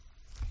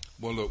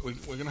Well, look,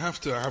 we're going to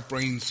have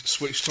brains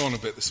switched on a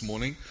bit this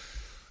morning.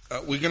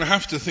 We're going to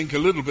have to think a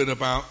little bit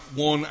about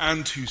 1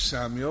 and 2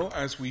 Samuel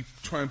as we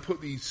try and put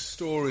these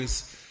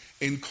stories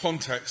in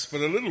context,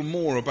 but a little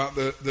more about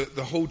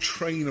the whole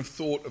train of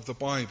thought of the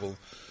Bible,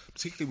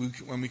 particularly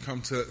when we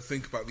come to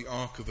think about the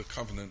Ark of the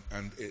Covenant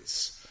and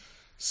its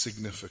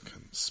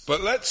significance. But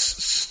let's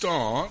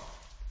start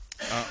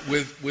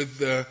with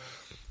the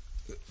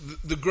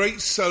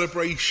great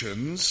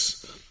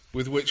celebrations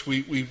with which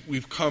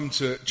we've come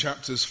to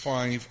chapters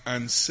 5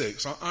 and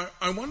 6.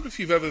 I wonder if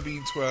you've ever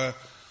been to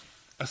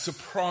a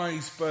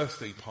surprise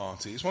birthday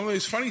party. It's one of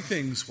those funny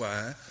things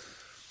where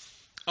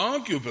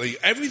arguably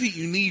everything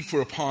you need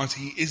for a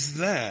party is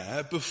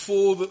there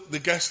before the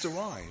guest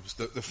arrives.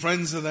 The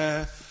friends are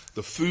there,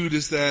 the food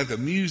is there, the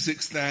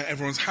music's there,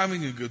 everyone's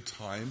having a good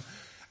time,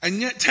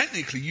 and yet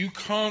technically you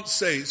can't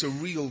say it's a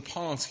real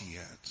party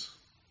yet.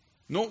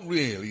 Not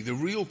really. The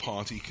real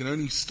party can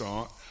only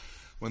start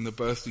when the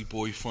birthday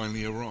boy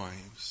finally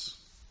arrives.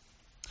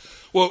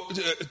 Well,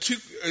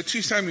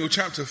 2 Samuel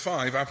chapter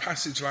 5, our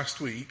passage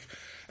last week,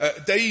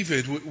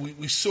 David,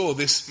 we saw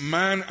this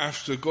man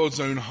after God's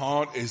own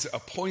heart is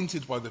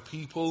appointed by the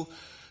people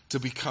to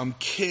become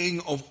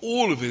king of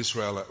all of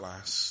Israel at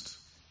last.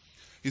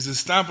 He's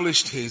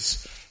established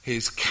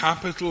his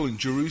capital in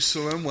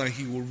Jerusalem, where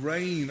he will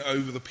reign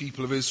over the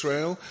people of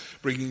Israel,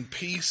 bringing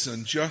peace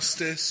and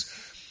justice.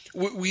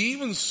 We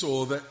even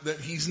saw that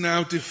he's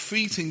now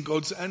defeating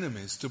God's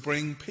enemies to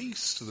bring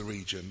peace to the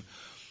region.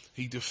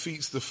 He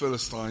defeats the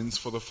Philistines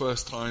for the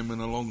first time in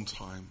a long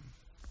time.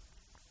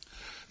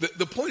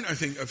 The point, I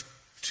think, of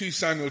 2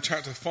 Samuel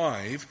chapter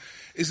 5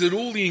 is that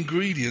all the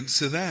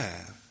ingredients are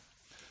there.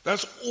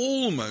 That's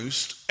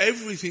almost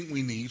everything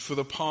we need for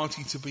the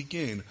party to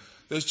begin.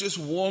 There's just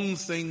one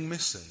thing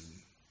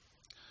missing.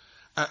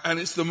 And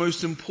it's the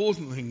most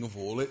important thing of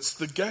all. It's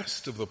the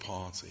guest of the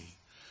party,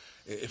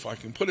 if I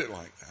can put it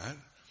like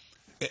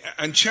that.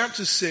 And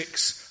chapter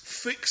 6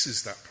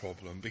 fixes that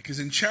problem, because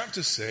in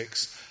chapter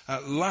 6,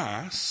 at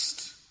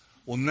last,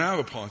 well, now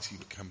the party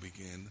can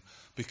begin,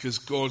 because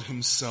God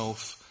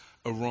himself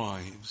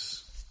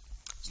arrives.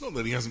 It's not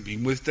that he hasn't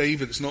been with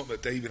David, it's not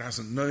that David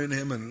hasn't known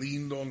him and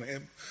leaned on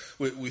him.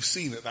 We've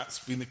seen that that's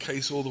been the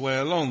case all the way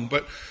along,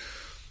 but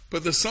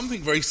there's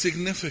something very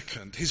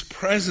significant. His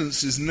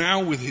presence is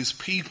now with his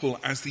people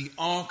as the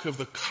Ark of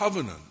the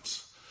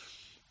Covenant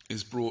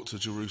is brought to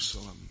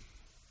Jerusalem.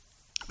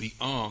 The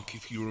Ark,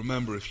 if you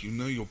remember, if you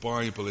know your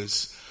Bible,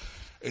 is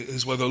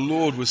where the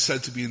Lord was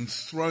said to be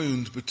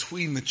enthroned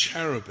between the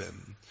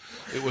cherubim.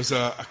 It was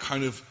a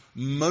kind of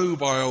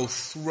mobile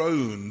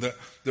throne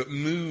that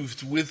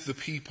moved with the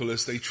people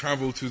as they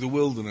traveled through the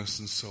wilderness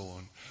and so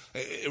on.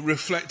 It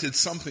reflected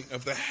something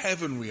of the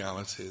heaven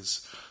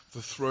realities,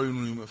 the throne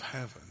room of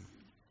heaven.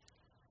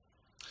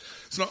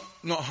 It's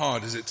not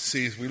hard, is it, to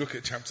see as we look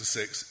at chapter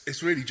 6.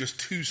 It's really just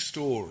two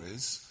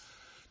stories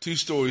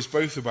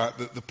both about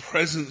the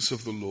presence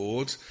of the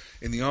Lord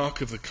in the Ark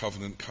of the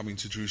Covenant coming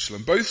to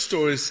Jerusalem. Both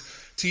stories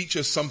teach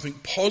us something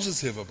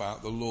positive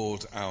about the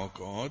Lord our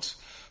God,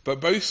 but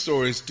both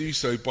stories do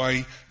so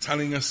by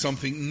telling us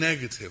something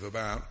negative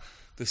about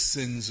the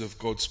sins of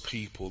God's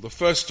people. The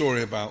first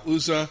story about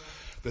Uzzah,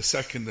 the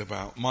second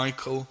about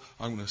Michal.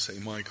 I'm going to say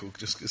Michael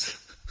just because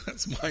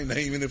that's my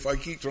name, and if I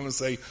keep trying to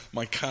say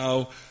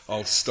Michal,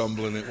 I'll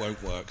stumble and it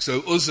won't work.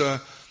 So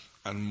Uzzah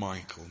and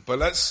Michal. But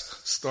let's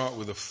start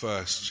with the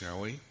first,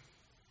 shall we?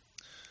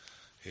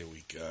 Here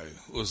we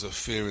go. Uzzah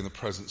fearing the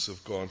presence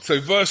of God.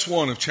 So verse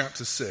 1 of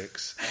chapter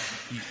 6,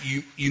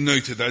 you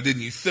noted that,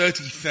 didn't you?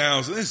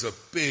 30,000. This is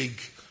a big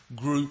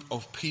group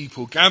of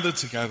people gathered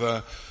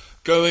together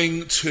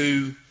going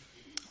to,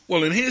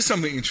 well, and here's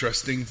something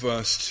interesting,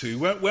 verse 2.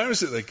 Where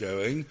is it they're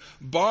going?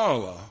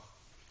 Baalah.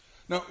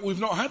 Now, we've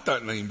not had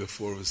that name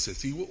before of a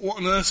city. What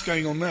on earth's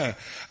going on there?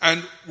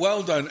 And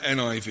well done,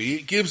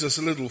 NIV. It gives us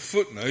a little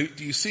footnote.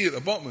 Do you see at the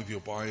bottom of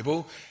your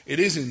Bible? It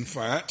is, in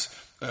fact,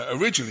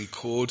 originally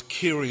called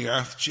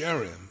Kiriath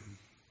Jearim.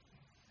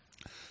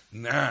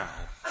 Now,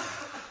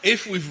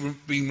 if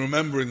we've been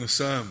remembering the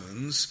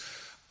sermons,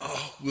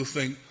 we'll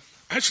think,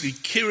 actually,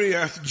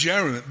 Kiriath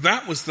Jearim,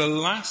 that was the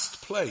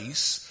last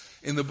place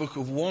in the book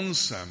of 1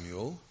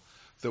 Samuel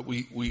that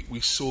we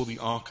saw the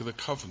Ark of the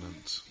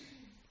Covenant.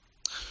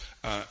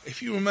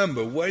 If you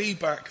remember, way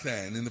back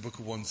then in the book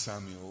of 1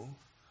 Samuel,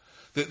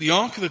 that the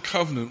Ark of the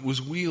Covenant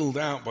was wheeled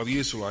out by the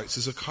Israelites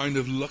as a kind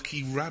of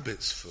lucky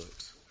rabbit's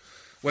foot.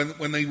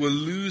 When they were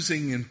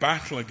losing in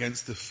battle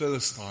against the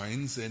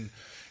Philistines in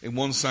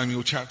 1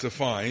 Samuel chapter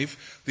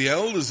 5, the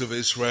elders of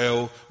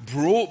Israel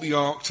brought the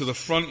Ark to the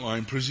front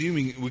line,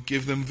 presuming it would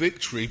give them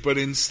victory, but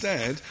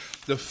instead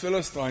the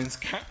Philistines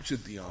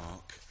captured the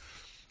Ark.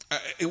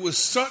 It was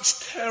such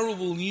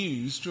terrible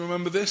news, do you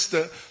remember this,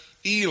 that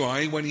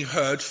Eli, when he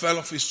heard, fell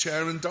off his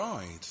chair and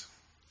died.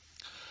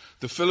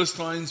 The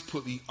Philistines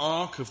put the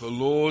Ark of the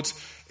Lord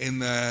in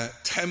their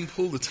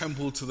temple, the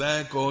temple to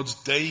their god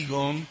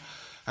Dagon,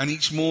 and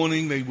each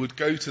morning they would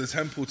go to the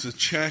temple to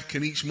check,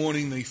 and each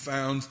morning they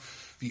found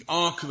the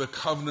Ark of the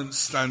Covenant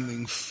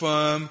standing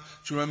firm.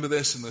 Do you remember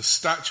this? And the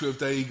statue of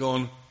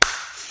Dagon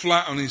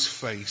flat on his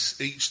face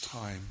each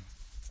time.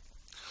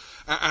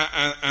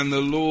 And the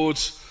Lord,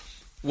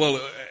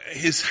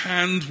 his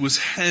hand was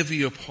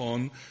heavy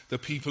upon the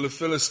people of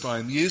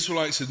Philistine. The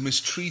Israelites had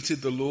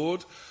mistreated the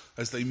Lord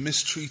as they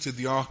mistreated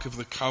the Ark of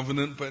the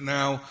Covenant, but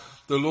now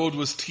the Lord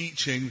was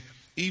teaching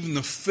even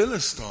the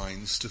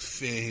Philistines to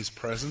fear his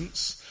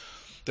presence.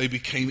 They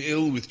became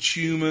ill with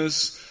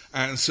tumors,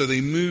 and so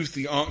they moved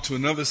the ark to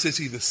another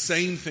city. The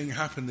same thing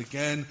happened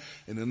again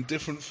in a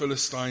different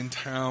Philistine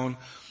town.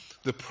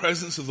 The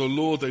presence of the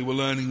Lord, they were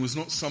learning, was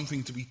not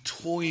something to be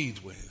toyed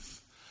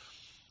with,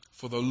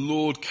 for the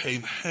Lord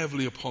came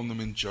heavily upon them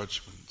in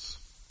judgment.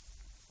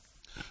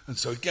 And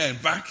so again,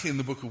 back in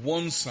the book of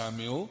 1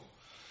 Samuel,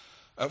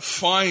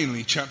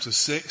 finally, chapter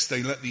 6,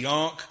 they let the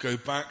ark go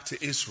back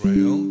to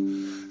Israel.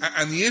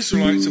 And the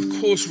Israelites, of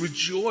course,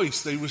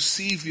 rejoice. They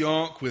receive the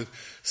ark with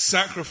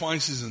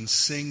sacrifices and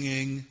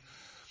singing.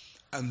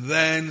 And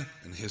then,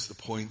 and here's the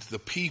point, the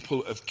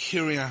people of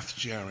Kiriath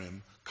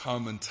Jearim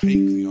come and take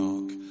the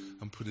ark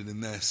and put it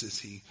in their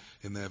city,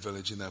 in their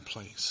village, in their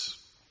place.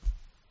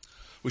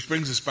 Which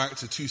brings us back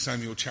to 2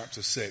 Samuel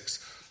chapter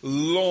 6.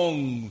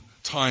 Long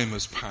time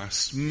has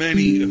passed,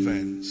 many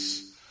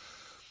events.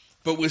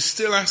 But we're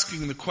still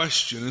asking the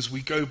question, as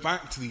we go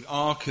back to the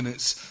ark and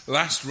its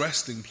last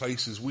resting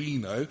place, as we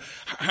know,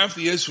 have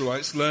the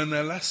Israelites learned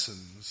their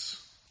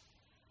lessons?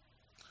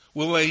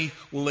 Will they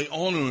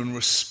honor and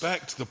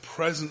respect the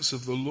presence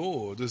of the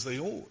Lord as they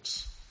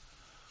ought?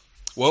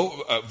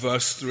 Well, at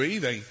verse 3,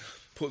 they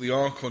put the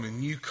ark on a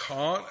new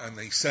cart and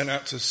they set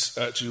out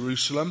to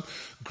Jerusalem.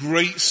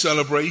 Great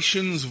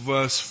celebrations,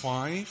 verse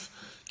 5.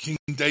 King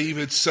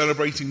David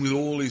celebrating with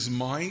all his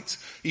might,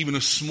 even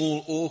a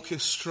small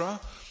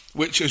orchestra,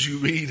 which, as you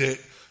read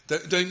it,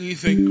 don't you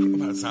think,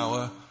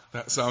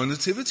 that's our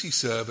nativity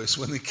service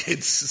when the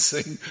kids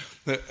sing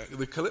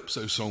the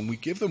Calypso song. We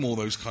give them all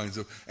those kinds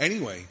of...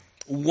 Anyway,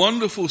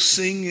 wonderful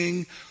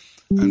singing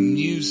and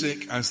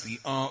music as the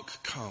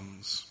ark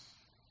comes.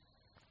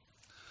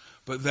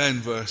 But then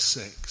verse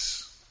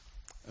 6,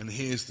 and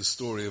here's the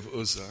story of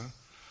Uzzah.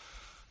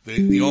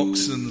 The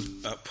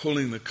oxen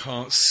pulling the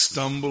cart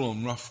stumble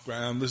on rough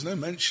ground. There's no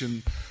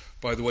mention,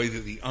 by the way,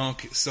 that the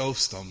ark itself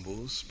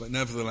stumbles, but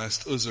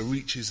nevertheless Uzzah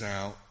reaches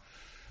out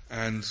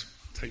and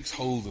takes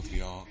hold of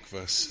the ark,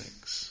 verse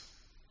 6.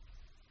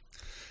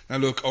 Now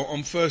look,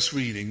 on first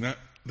reading,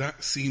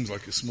 that seems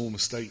like a small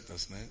mistake,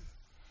 doesn't it?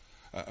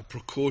 A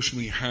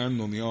precautionary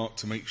hand on the ark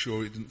to make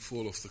sure it didn't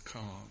fall off the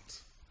cart.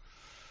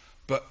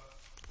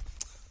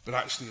 But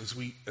actually,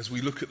 as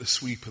we look at the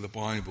sweep of the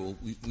Bible,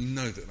 we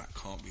know that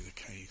can't be the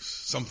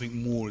case.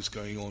 Something more is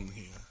going on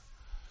here.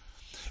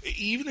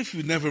 Even if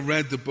you've never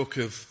read the book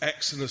of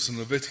Exodus and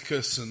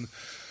Leviticus and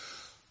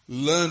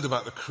learned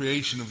about the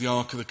creation of the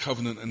Ark of the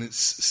Covenant and its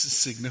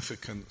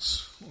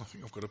significance, I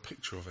think I've got a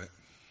picture of it.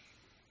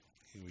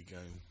 Here we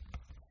go.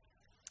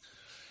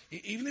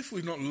 Even if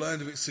we've not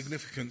learned of its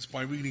significance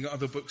by reading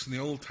other books in the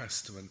Old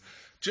Testament,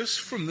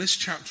 just from this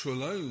chapter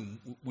alone,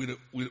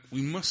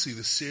 we must see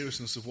the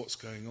seriousness of what's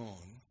going on.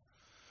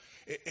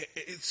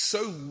 It's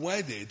so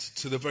wedded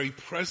to the very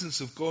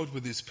presence of God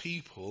with his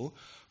people,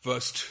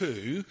 verse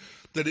 2,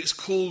 that it's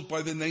called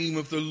by the name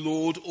of the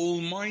Lord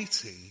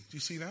Almighty. Do you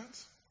see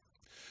that?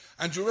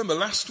 And do you remember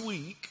last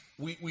week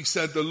we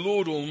said the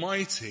Lord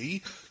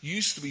Almighty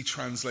used to be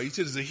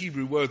translated as a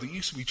Hebrew word that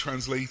used to be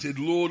translated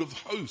Lord of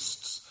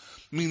Hosts,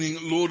 meaning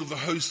Lord of the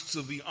hosts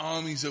of the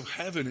armies of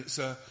heaven. It's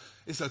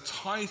a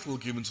title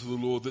given to the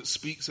Lord that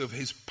speaks of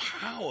his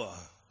power.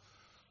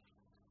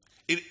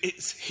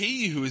 It's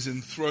he who is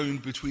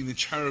enthroned between the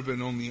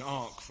cherubim on the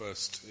ark,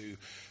 verse 2.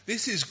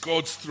 This is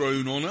God's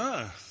throne on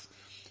earth,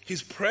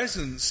 his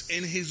presence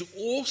in his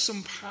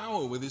awesome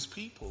power with his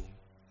people.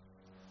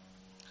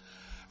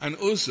 And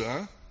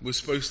Uzzah was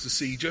supposed to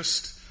see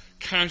just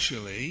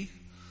casually,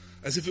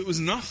 as if it was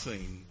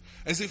nothing,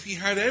 as if he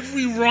had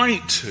every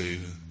right to,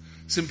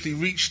 simply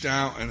reached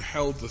out and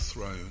held the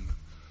throne,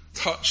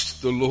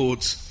 touched the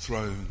Lord's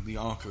throne, the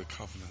Ark of the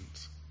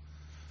Covenant.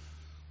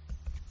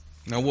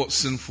 Now, what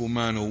sinful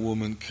man or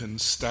woman can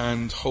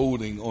stand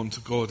holding on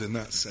to God in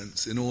that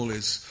sense, in all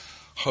his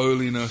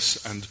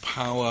holiness and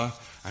power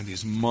and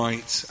his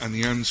might? And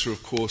the answer,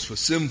 of course, for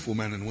sinful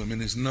men and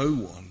women is no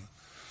one.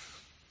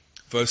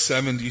 Verse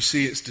 7, do you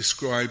see it's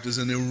described as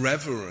an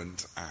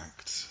irreverent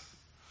act?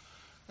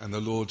 And the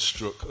Lord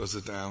struck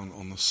Uzzah down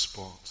on the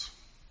spot.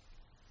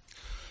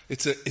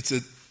 It's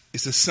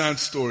a sad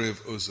story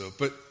of Uzzah,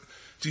 but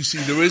do you see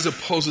there is a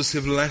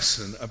positive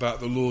lesson about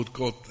the Lord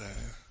God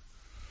there?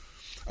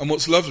 And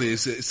what's lovely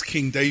is that it's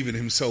King David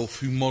himself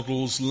who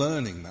models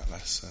learning that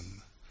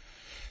lesson.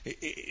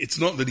 It's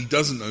not that he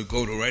doesn't know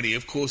God already.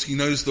 Of course, he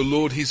knows the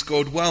Lord, his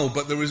God, well,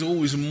 but there is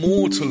always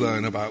more to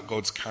learn about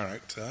God's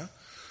character.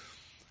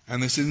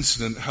 And this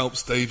incident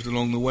helps David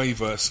along the way,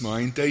 verse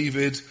 9.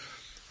 David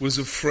was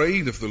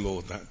afraid of the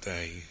Lord that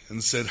day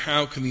and said,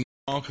 how can the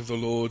ark of the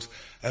Lord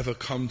ever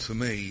come to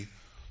me?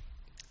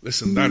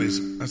 Listen,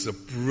 that's a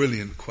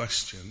brilliant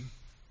question.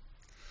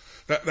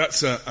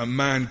 That's a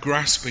man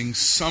grasping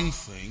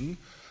something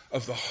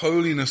of the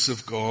holiness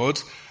of God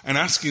and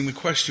asking the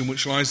question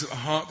which lies at the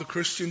heart of the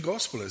Christian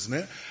gospel, isn't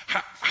it?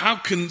 How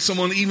can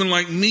someone even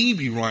like me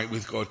be right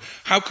with God?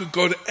 How could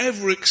God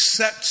ever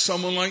accept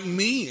someone like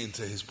me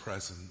into his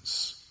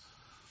presence?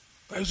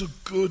 Those are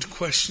good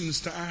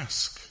questions to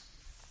ask.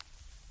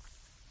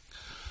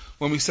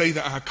 When we say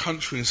that our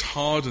country is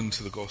hardened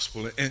to the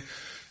gospel,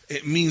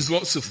 it means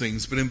lots of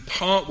things, but in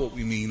part what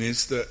we mean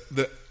is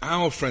that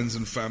our friends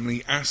and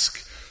family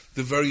ask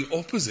the very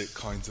opposite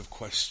kinds of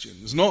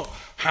questions. Not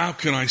how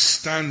can I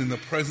stand in the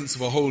presence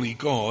of a holy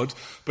God,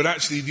 but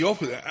actually the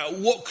opposite.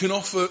 What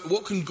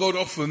can God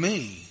offer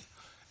me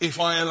if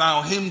I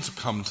allow him to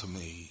come to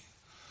me?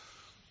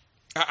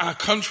 Our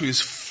country has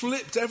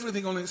flipped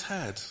everything on its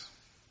head.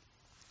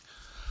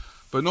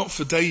 But not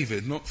for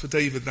David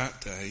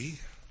that day.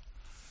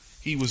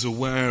 He was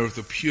aware of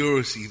the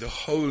purity, the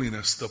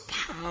holiness, the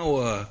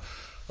power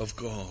of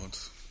God.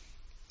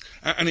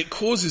 And it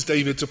causes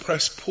David to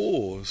press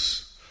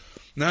pause.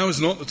 Now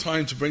is not the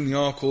time to bring the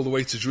ark all the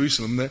way to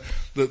Jerusalem.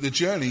 The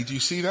journey, do you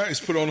see that, is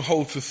put on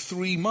hold for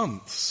 3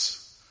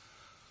 months.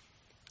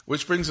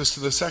 Which brings us to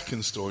the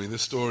second story, the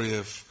story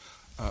of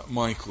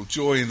Michal,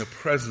 joy in the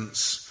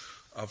presence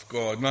of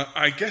God. Now,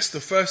 I guess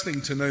the first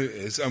thing to note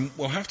is, and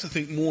we'll have to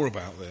think more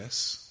about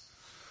this,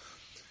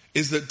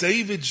 is that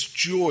David's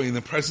joy in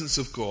the presence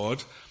of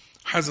God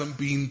hasn't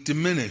been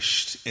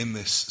diminished in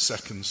this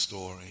second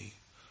story.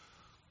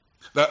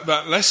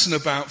 That lesson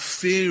about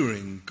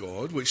fearing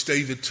God, which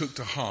David took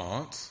to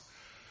heart,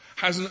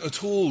 hasn't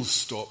at all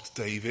stopped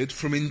David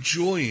from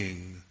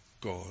enjoying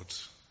God.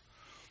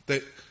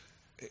 That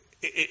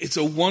it's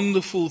a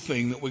wonderful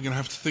thing that we're going to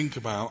have to think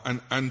about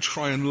and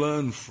try and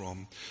learn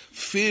from.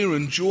 Fear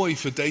and joy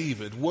for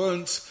David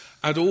weren't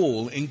at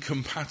all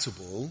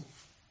incompatible.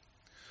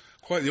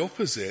 Quite the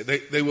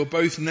opposite. They were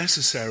both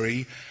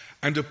necessary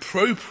and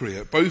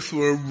appropriate. Both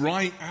were a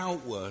right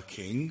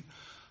outworking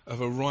of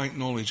a right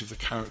knowledge of the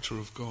character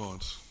of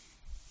God.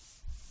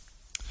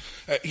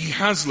 He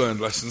has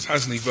learned lessons,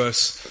 hasn't he?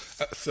 Verse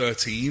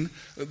 13,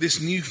 this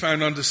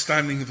newfound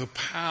understanding of the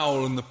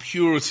power and the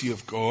purity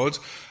of God,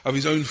 of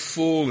his own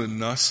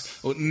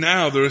fallenness.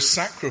 Now there are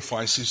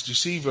sacrifices. Do you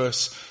see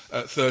verse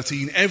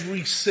 13?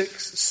 Every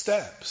 6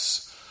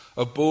 steps,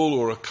 a bull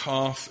or a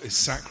calf is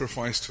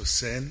sacrificed for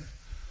sin.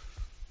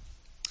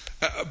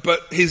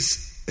 But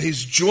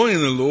his joy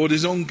in the Lord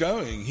is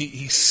ongoing.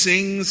 He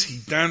sings, he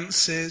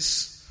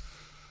dances.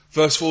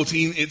 Verse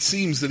 14, it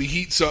seems that he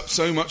heats up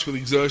so much with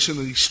exertion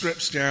that he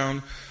strips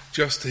down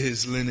just to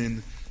his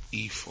linen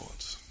ephod.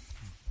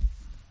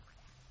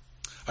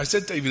 I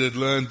said David had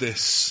learned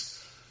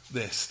this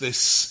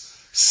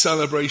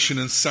celebration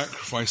and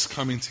sacrifice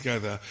coming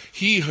together.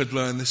 He had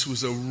learned this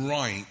was a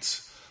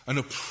right, an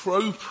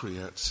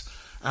appropriate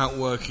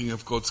outworking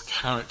of God's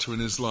character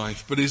in his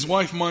life. But his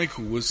wife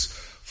Michal was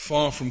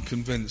far from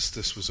convinced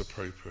this was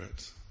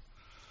appropriate.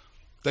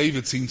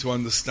 David seemed to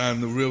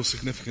understand the real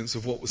significance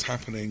of what was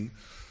happening.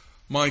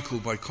 Michal,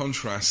 by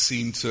contrast,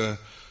 seemed to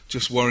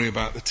just worry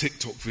about the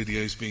TikTok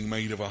videos being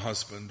made of her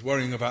husband,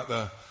 worrying about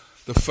the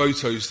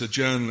photos the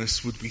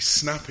journalists would be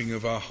snapping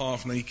of her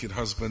half-naked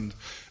husband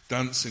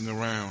dancing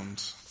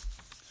around.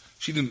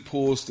 She didn't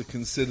pause to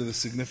consider the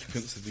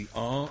significance of the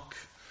ark.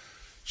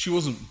 She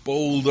wasn't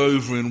bowled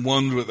over in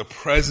wonder at the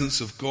presence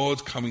of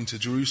God coming to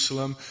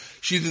Jerusalem.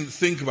 She didn't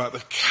think about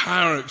the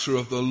character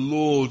of the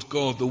Lord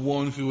God, the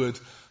one who had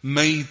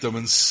made them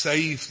and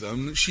saved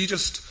them. She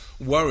just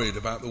worried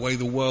about the way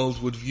the world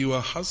would view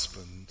her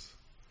husband.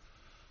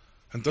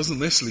 And doesn't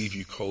this leave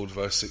you cold,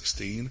 verse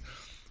 16?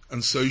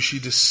 And so she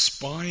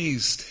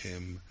despised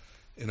him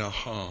in her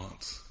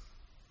heart.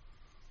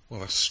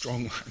 Well, that's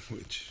strong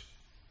language.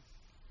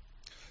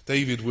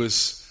 David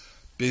was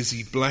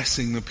busy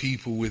blessing the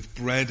people with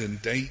bread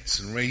and dates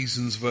and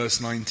raisins,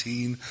 verse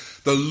 19.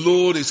 The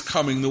Lord is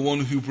coming, the one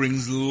who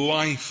brings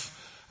life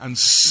and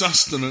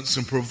sustenance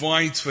and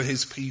provides for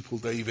his people,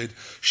 David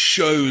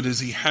showed as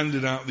he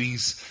handed out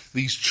these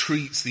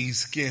treats,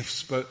 these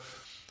gifts. But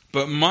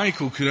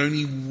Michal could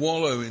only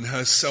wallow in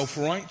her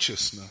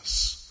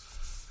self-righteousness.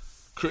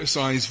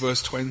 Criticize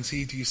verse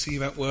 20. Do you see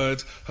that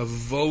word? Her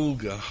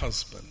vulgar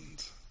husband.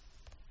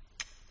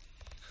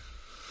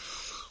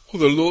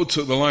 Well, the Lord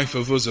took the life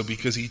of Uzzah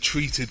because he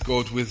treated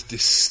God with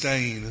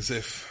disdain, as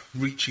if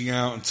reaching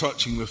out and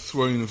touching the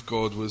throne of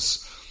God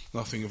was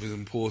nothing of his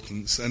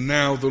importance. And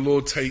now the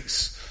Lord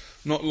takes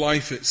not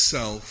life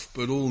itself,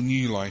 but all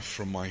new life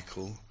from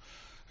Michal,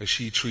 as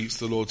she treats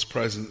the Lord's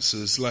presence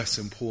as less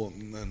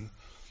important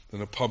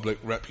than a public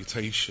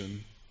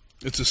reputation.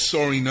 It's a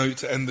sorry note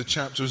to end the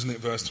chapter, isn't it?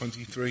 Verse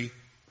 23.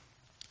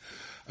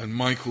 And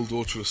Michal,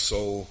 daughter of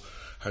Saul,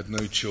 had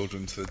no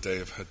children to the day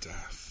of her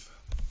death.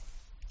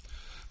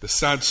 The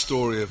sad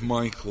story of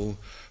Michal,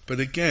 but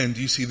again,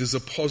 do you see there's a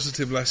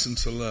positive lesson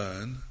to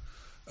learn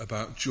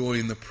about joy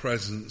in the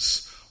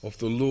presence of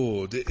the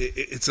Lord.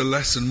 It's a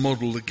lesson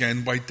modelled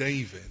again by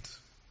David.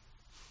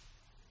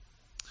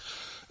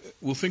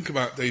 We'll think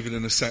about David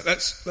in a sec.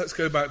 Let's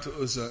go back to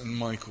Uzzah and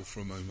Michal for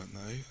a moment,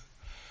 though.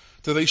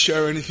 Do they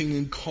share anything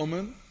in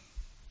common?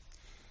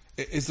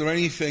 Is there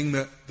anything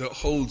that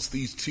holds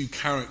these two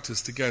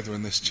characters together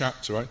in this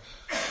chapter?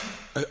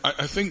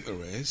 I think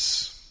there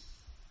is.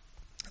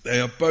 They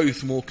are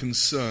both more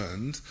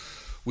concerned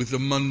with the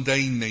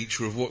mundane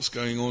nature of what's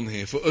going on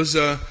here. For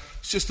Uzzah,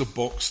 it's just a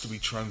box to be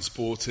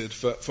transported.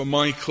 For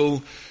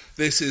Michal,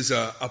 this is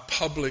a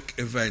public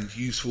event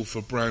useful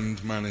for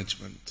brand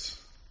management.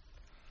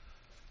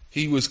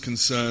 He was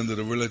concerned that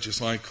a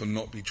religious icon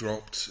not be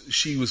dropped.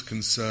 She was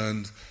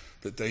concerned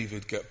that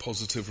David get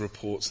positive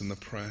reports in the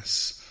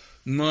press.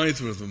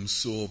 Neither of them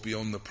saw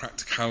beyond the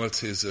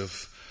practicalities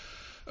of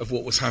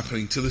what was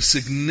happening to the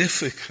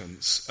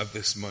significance of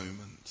this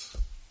moment.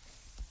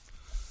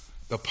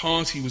 The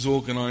party was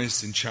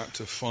organised in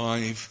chapter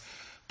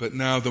 5, but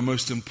now the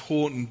most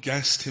important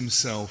guest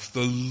himself,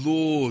 the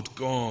Lord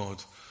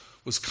God,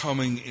 was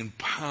coming in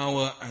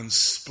power and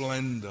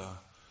splendour,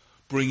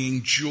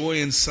 bringing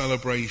joy and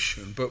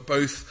celebration. But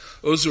both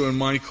Uzzah and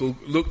Michal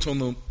looked on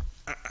them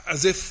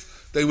as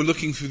if they were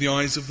looking through the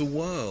eyes of the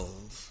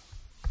world,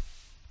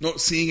 not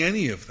seeing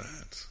any of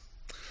that.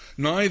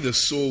 Neither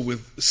saw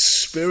with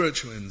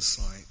spiritual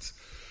insight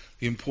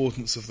the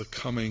importance of the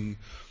coming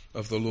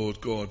of the Lord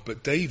God,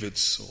 but David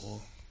saw.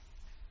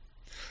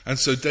 And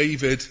so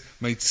David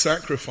made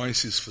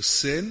sacrifices for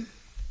sin,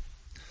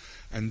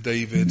 and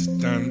David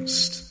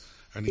danced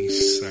and he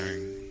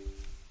sang.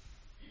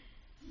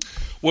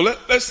 Well,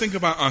 let's think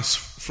about us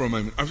for a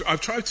moment.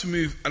 I've tried to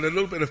move at a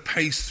little bit of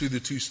pace through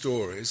the two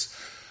stories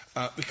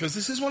because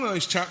this is one of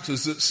those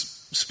chapters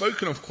that's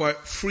spoken of quite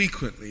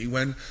frequently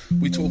when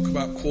we talk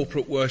about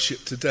corporate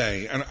worship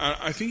today. And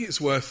I think it's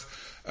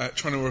worth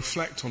trying to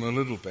reflect on a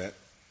little bit.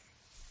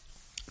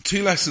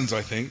 Two lessons,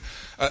 I think.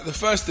 The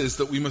first is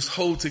that we must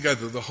hold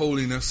together the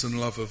holiness and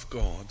love of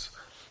God.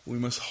 We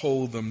must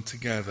hold them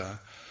together.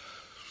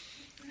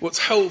 What's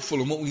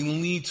helpful and what we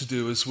need to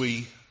do as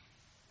we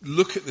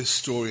look at this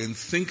story and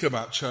think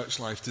about church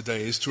life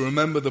today is to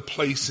remember the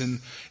place in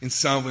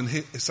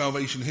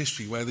salvation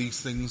history where these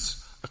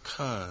things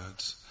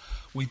occurred.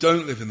 We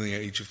don't live in the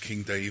age of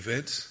King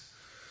David,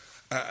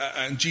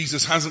 and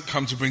Jesus hasn't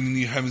come to bring the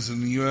new heavens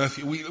and the new earth.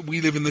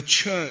 We live in the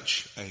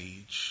church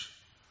age.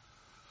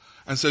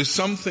 And so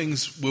some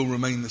things will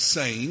remain the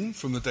same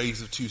from the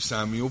days of 2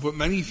 Samuel, but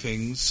many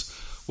things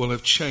will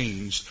have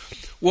changed.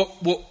 What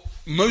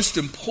most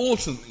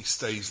importantly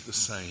stays the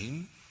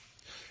same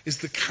is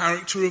the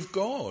character of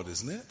God,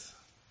 isn't it?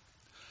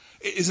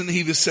 Isn't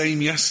he the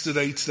same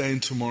yesterday, today,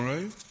 and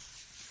tomorrow?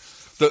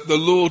 That the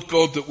Lord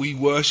God that we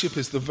worship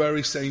is the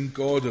very same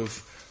God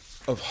of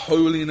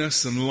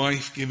holiness and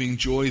life-giving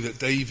joy that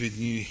David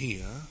knew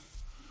here.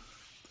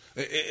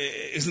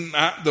 Isn't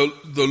that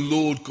the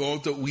Lord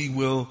God that we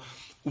will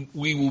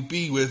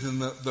be with in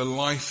the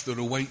life that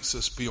awaits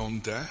us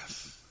beyond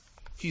death?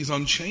 He's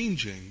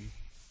unchanging.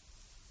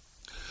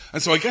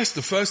 And so I guess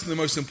the first and the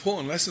most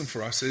important lesson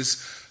for us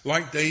is,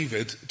 like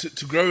David,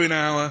 to grow in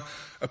our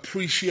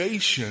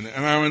appreciation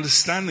and our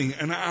understanding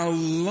and our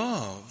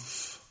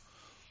love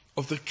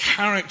of the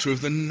character,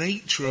 of the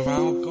nature of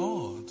our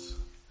God.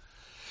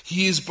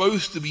 He is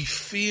both to be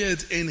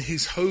feared in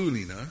his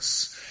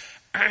holiness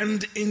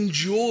and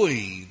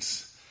enjoyed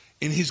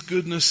in his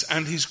goodness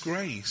and his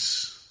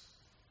grace.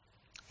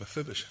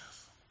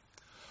 Mephibosheth.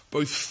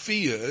 Both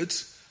feared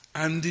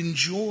and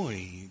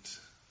enjoyed.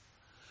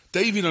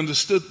 David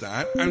understood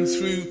that, and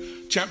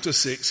through chapter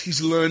 6,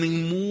 he's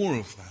learning more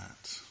of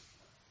that.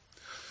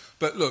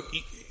 But look,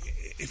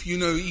 if you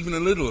know even a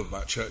little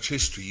about church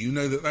history, you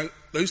know that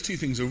those two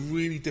things are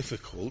really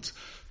difficult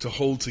to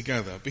hold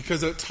together,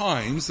 because at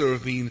times there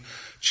have been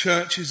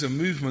churches and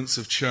movements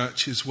of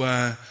churches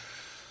where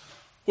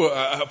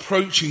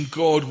approaching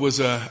God was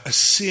a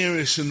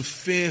serious and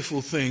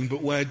fearful thing,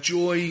 but where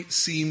joy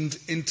seemed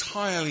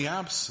entirely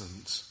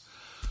absent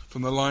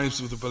from the lives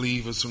of the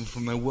believers and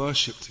from their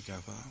worship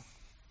together.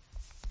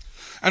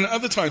 And at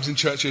other times in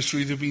church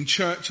history, there have been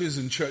churches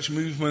and church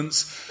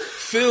movements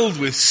filled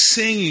with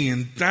singing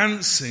and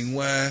dancing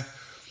where,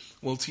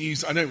 well, to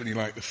use, I don't really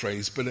like the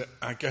phrase, but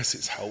I guess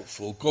it's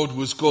helpful. God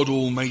was God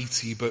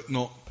Almighty, but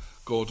not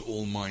God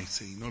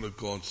Almighty, not a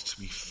God to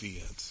be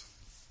feared.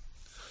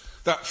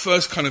 That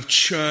first kind of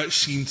church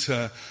seemed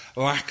to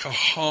lack a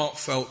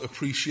heartfelt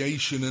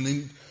appreciation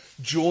and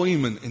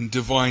enjoyment in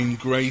divine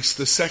grace.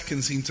 The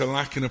second seemed to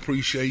lack an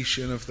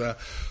appreciation of the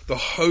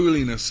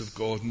holiness of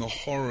God and the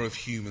horror of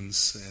human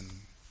sin.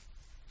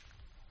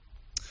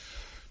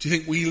 Do you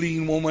think we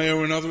lean one way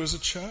or another as a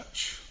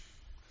church?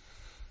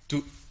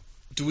 Do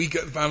we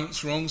get the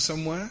balance wrong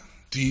somewhere?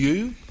 Do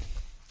you?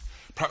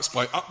 Perhaps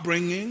by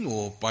upbringing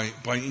or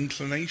by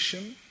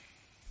inclination?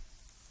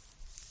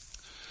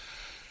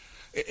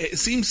 It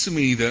seems to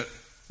me that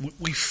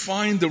we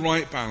find the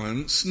right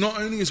balance not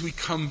only as we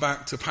come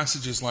back to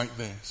passages like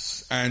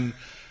this and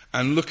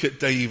look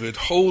at David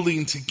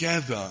holding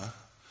together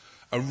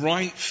a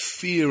right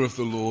fear of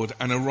the Lord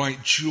and a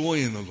right joy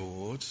in the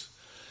Lord.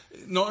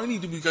 Not only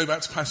do we go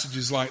back to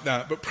passages like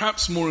that, but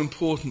perhaps more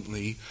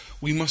importantly,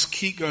 we must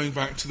keep going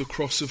back to the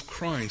cross of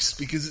Christ,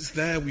 because it's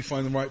there we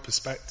find the right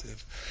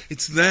perspective.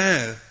 It's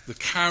there the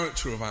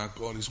character of our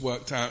God is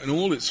worked out in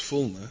all its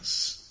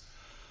fullness.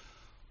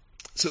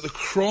 It's at the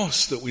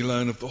cross that we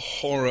learn of the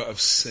horror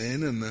of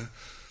sin and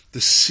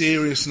the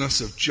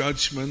seriousness of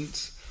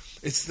judgment.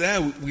 It's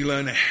there we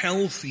learn a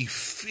healthy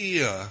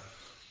fear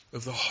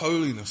of the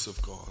holiness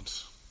of God.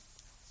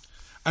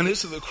 And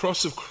it's at the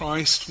cross of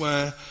Christ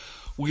where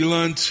we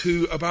learn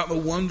too about the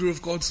wonder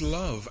of God's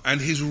love and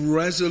his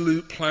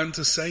resolute plan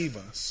to save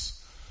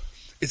us.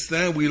 It's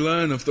there we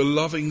learn of the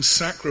loving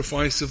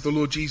sacrifice of the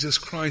Lord Jesus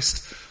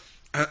Christ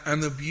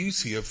and the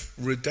beauty of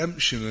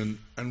redemption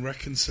and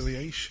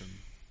reconciliation.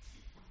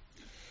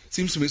 It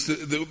seems to me it's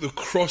the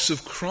cross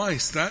of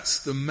Christ,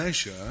 that's the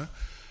measure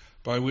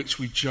by which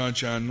we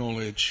judge our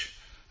knowledge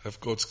of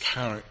God's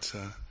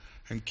character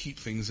and keep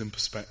things in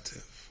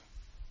perspective.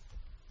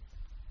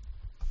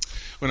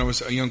 When I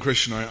was a young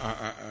Christian,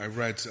 I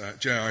read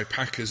J.I.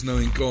 Packer's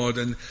Knowing God,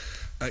 and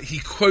he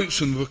quotes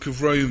from the book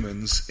of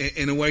Romans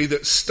in a way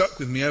that stuck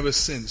with me ever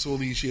since, all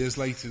these years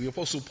later. The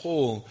Apostle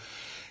Paul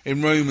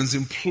in Romans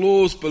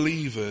implores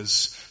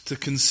believers to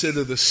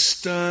consider the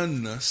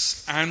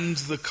sternness and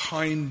the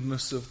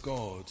kindness of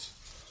God.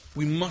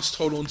 We must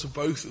hold on to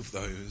both of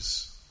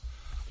those.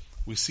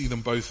 We see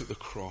them both at the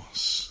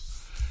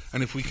cross.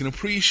 And if we can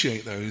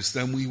appreciate those,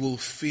 then we will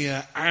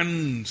fear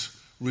and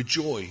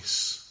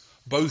rejoice.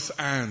 Both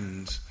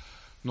and,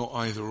 not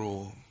either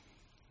or.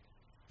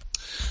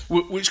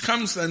 Which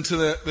comes then to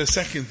the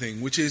second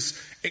thing, which is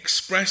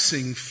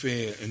expressing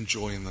fear and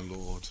joy in the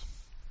Lord.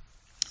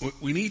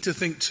 We need to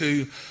think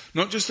too,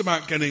 not just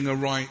about getting a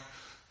right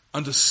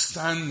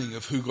understanding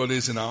of who God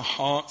is in our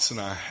hearts and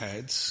our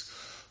heads,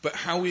 but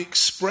how we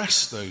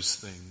express those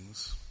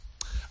things.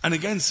 And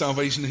again,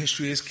 salvation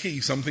history is key.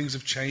 Some things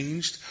have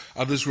changed,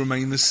 others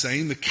remain the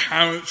same. The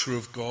character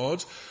of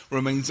God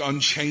remains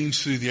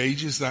unchanged through the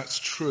ages, that's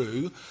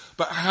true.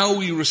 But how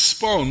we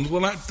respond,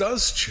 well, that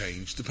does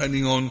change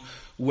depending on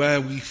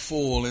where we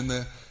fall in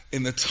the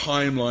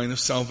timeline of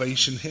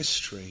salvation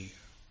history.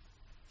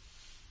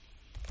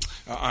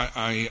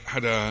 I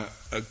had a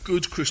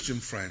good Christian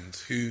friend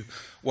who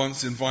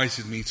once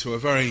invited me to a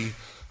very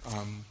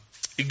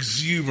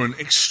exuberant,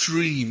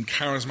 extreme,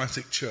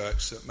 charismatic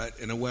church that met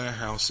in a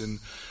warehouse in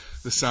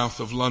the south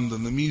of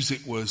London. The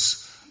music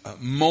was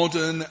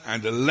modern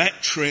and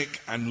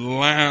electric and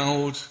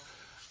loud,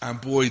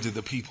 and boy did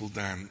the people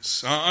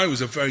dance. I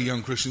was a very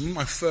young Christian,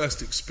 my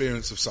first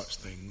experience of such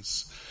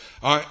things.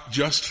 I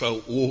just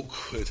felt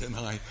awkward, and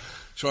I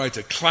tried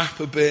to clap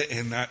a bit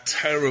in that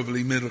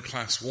terribly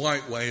middle-class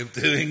white way of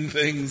doing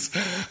things,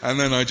 and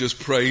then I just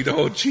prayed,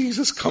 oh,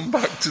 Jesus, come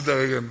back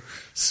today and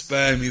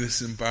spare me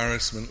this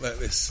embarrassment. Let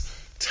this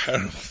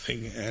terrible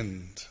thing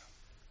end.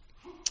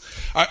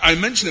 I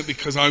mention it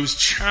because I was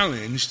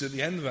challenged at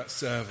the end of that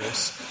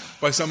service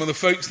by some of the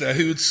folks there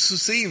who had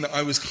seen that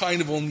I was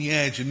kind of on the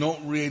edge and not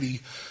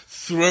really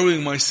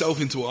throwing myself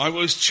into it. I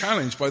was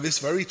challenged by this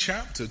very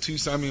chapter, 2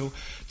 Samuel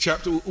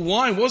chapter.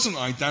 Why wasn't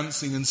I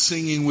dancing and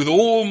singing with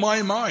all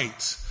my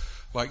might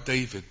like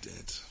David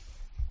did?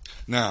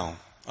 Now,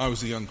 I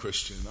was a young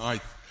Christian. I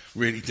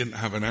really didn't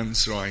have an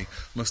answer. I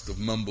must have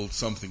mumbled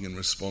something in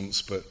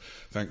response, but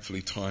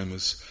thankfully time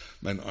has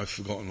meant I've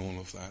forgotten all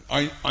of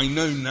that. I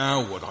know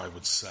now what I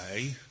would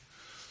say.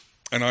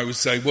 And I would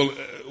say, well,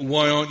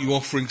 why aren't you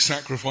offering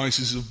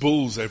sacrifices of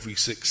bulls every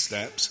 6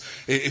 steps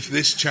if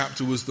this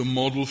chapter was the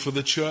model for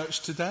the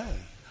church today?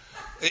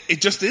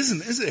 It just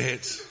isn't, is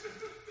it?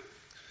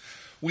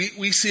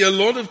 We see a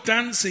lot of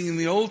dancing in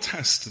the Old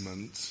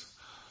Testament,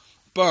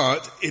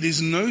 but it is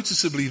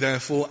noticeably,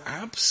 therefore,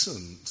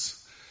 absent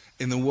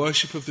in the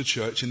worship of the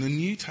church in the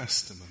New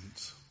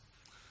Testament.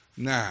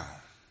 Now,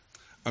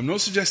 I'm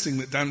not suggesting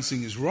that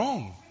dancing is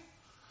wrong.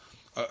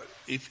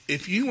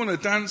 If you want to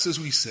dance as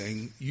we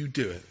sing, you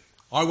do it.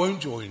 I won't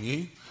join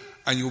you,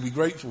 and you'll be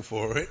grateful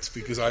for it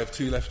because I have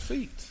 2 left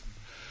feet.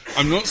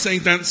 I'm not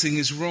saying dancing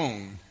is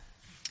wrong.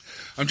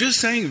 I'm just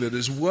saying that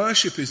as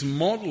worship is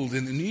modelled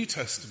in the New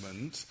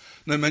Testament,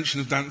 no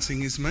mention of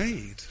dancing is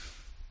made.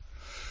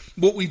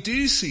 What we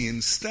do see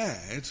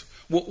instead,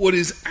 what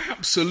is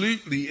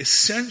absolutely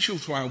essential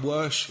to our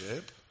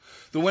worship,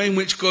 the way in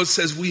which God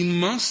says we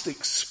must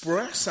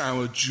express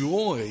our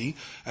joy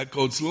at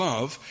God's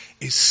love,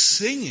 is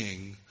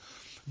singing.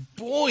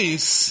 Boy,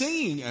 is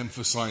singing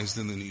emphasized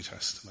in the New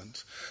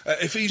Testament.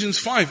 Ephesians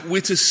 5,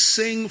 we're to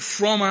sing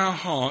from our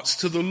hearts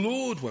to the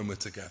Lord when we're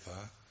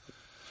together.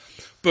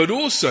 But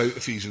also,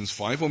 Ephesians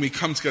 5, when we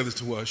come together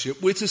to worship,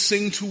 we're to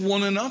sing to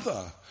one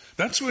another.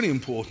 That's really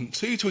important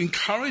too, to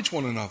encourage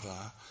one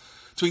another.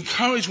 To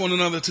encourage one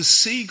another to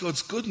see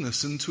God's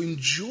goodness and to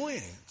enjoy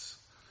it.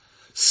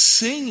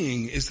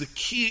 Singing is the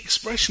key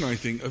expression, I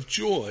think, of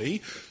joy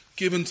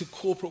given to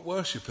corporate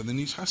worship in the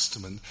New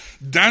Testament.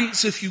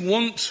 Dance if you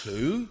want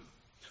to,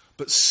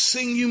 but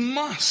sing you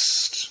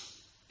must.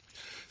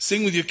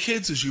 Sing with your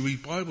kids as you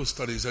read Bible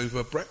studies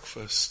over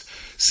breakfast.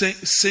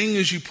 Sing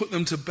as you put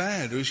them to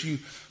bed, or as you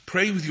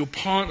pray with your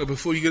partner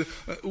before you go.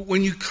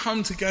 When you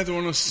come together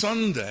on a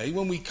Sunday,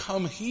 when we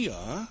come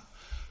here,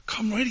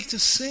 come ready to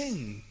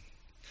sing.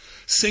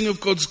 Sing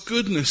of God's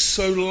goodness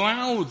so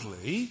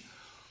loudly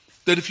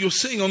that if you're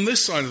sitting on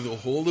this side of the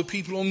hall, the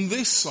people on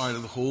this side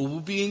of the hall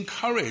will be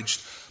encouraged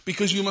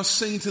because you must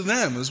sing to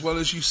them as well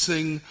as you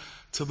sing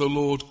to the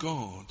Lord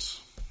God.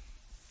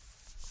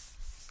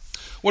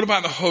 What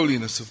about the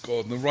holiness of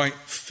God and the right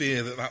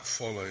fear that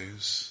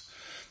follows?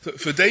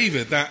 For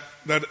David, that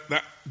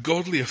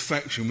godly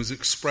affection was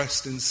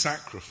expressed in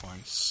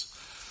sacrifice.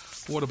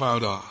 What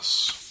about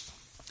us?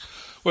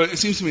 Well, it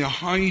seems to me a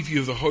high view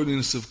of the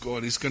holiness of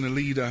God is going to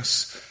lead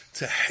us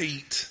to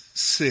hate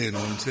sin,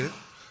 won't it?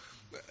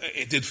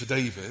 It did for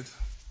David.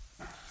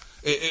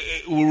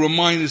 It will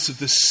remind us of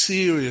the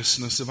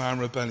seriousness of our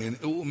rebellion.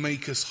 It will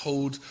make us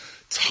hold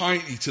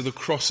tightly to the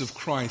cross of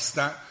Christ,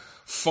 that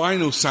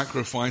final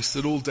sacrifice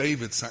that all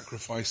David's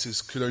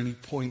sacrifices could only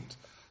point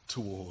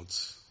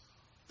towards.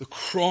 The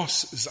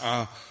cross is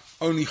our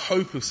only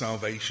hope of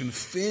salvation.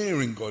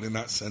 Fearing God in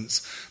that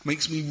sense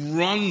makes me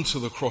run to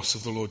the cross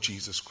of the Lord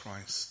Jesus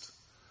Christ.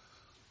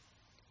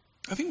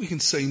 I think we can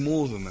say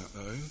more than that,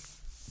 though.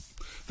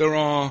 There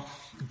are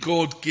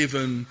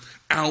God-given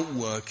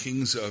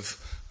outworkings of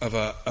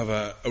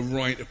a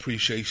right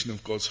appreciation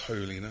of God's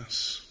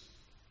holiness.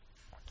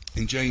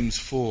 In James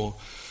 4,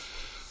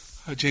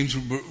 James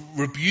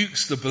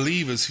rebukes the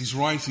believers he's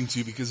writing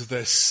to because of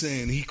their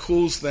sin. He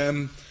calls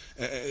them,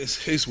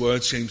 his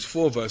words, James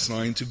 4 verse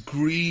 9, to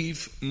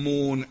grieve,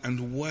 mourn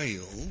and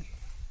wail.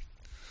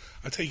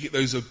 I take it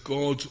those are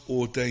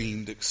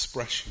God-ordained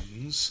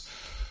expressions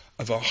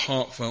of our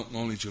heartfelt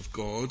knowledge of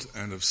God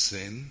and of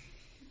sin.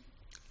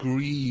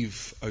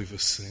 Grieve over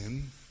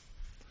sin,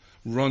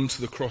 run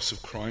to the cross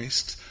of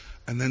Christ,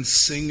 and then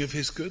sing of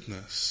his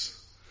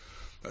goodness.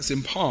 That's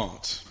in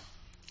part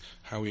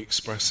how we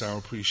express our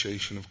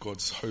appreciation of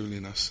God's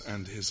holiness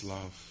and his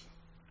love.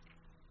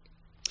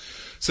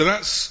 So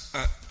that's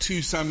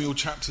 2 Samuel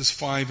chapters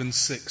 5 and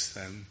 6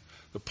 then.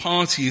 The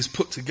party is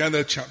put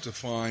together, chapter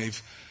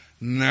 5.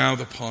 Now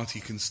the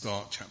party can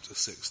start, chapter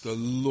 6. The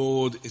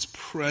Lord is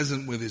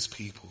present with his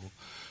people.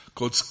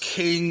 God's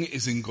king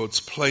is in God's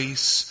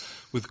place,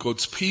 with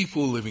God's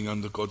people living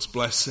under God's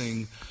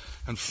blessing.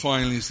 And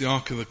finally, as the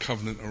Ark of the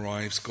Covenant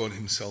arrives, God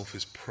himself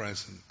is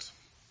present.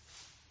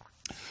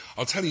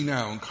 I'll tell you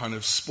now and kind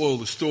of spoil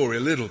the story a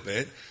little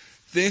bit.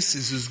 This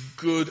is as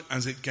good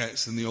as it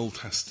gets in the Old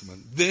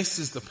Testament. This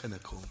is the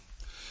pinnacle.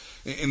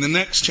 In the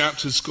next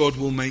chapters, God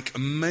will make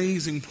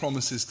amazing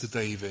promises to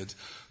David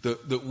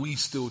that we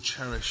still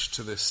cherish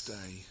to this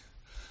day.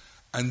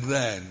 And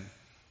then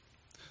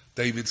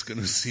David's going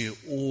to see it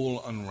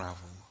all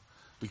unravel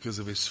because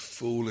of his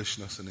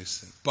foolishness and his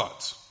sin.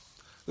 But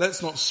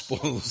let's not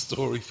spoil the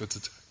story for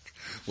today.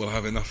 We'll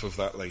have enough of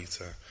that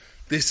later.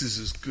 This is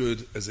as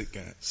good as it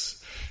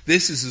gets.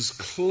 This is as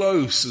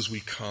close as we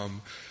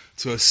come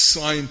to a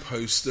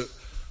signpost that,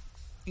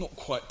 not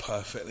quite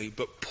perfectly,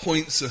 but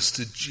points us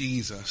to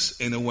Jesus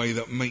in a way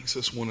that makes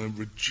us want to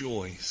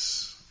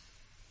rejoice.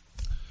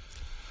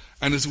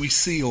 And as we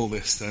see all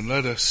this then,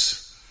 let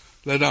us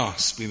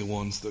be the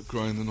ones that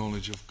grow in the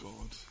knowledge of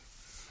God.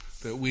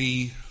 That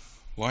we,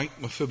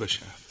 like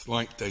Mephibosheth,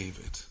 like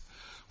David,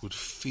 would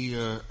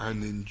fear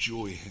and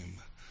enjoy him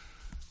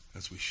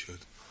as we should.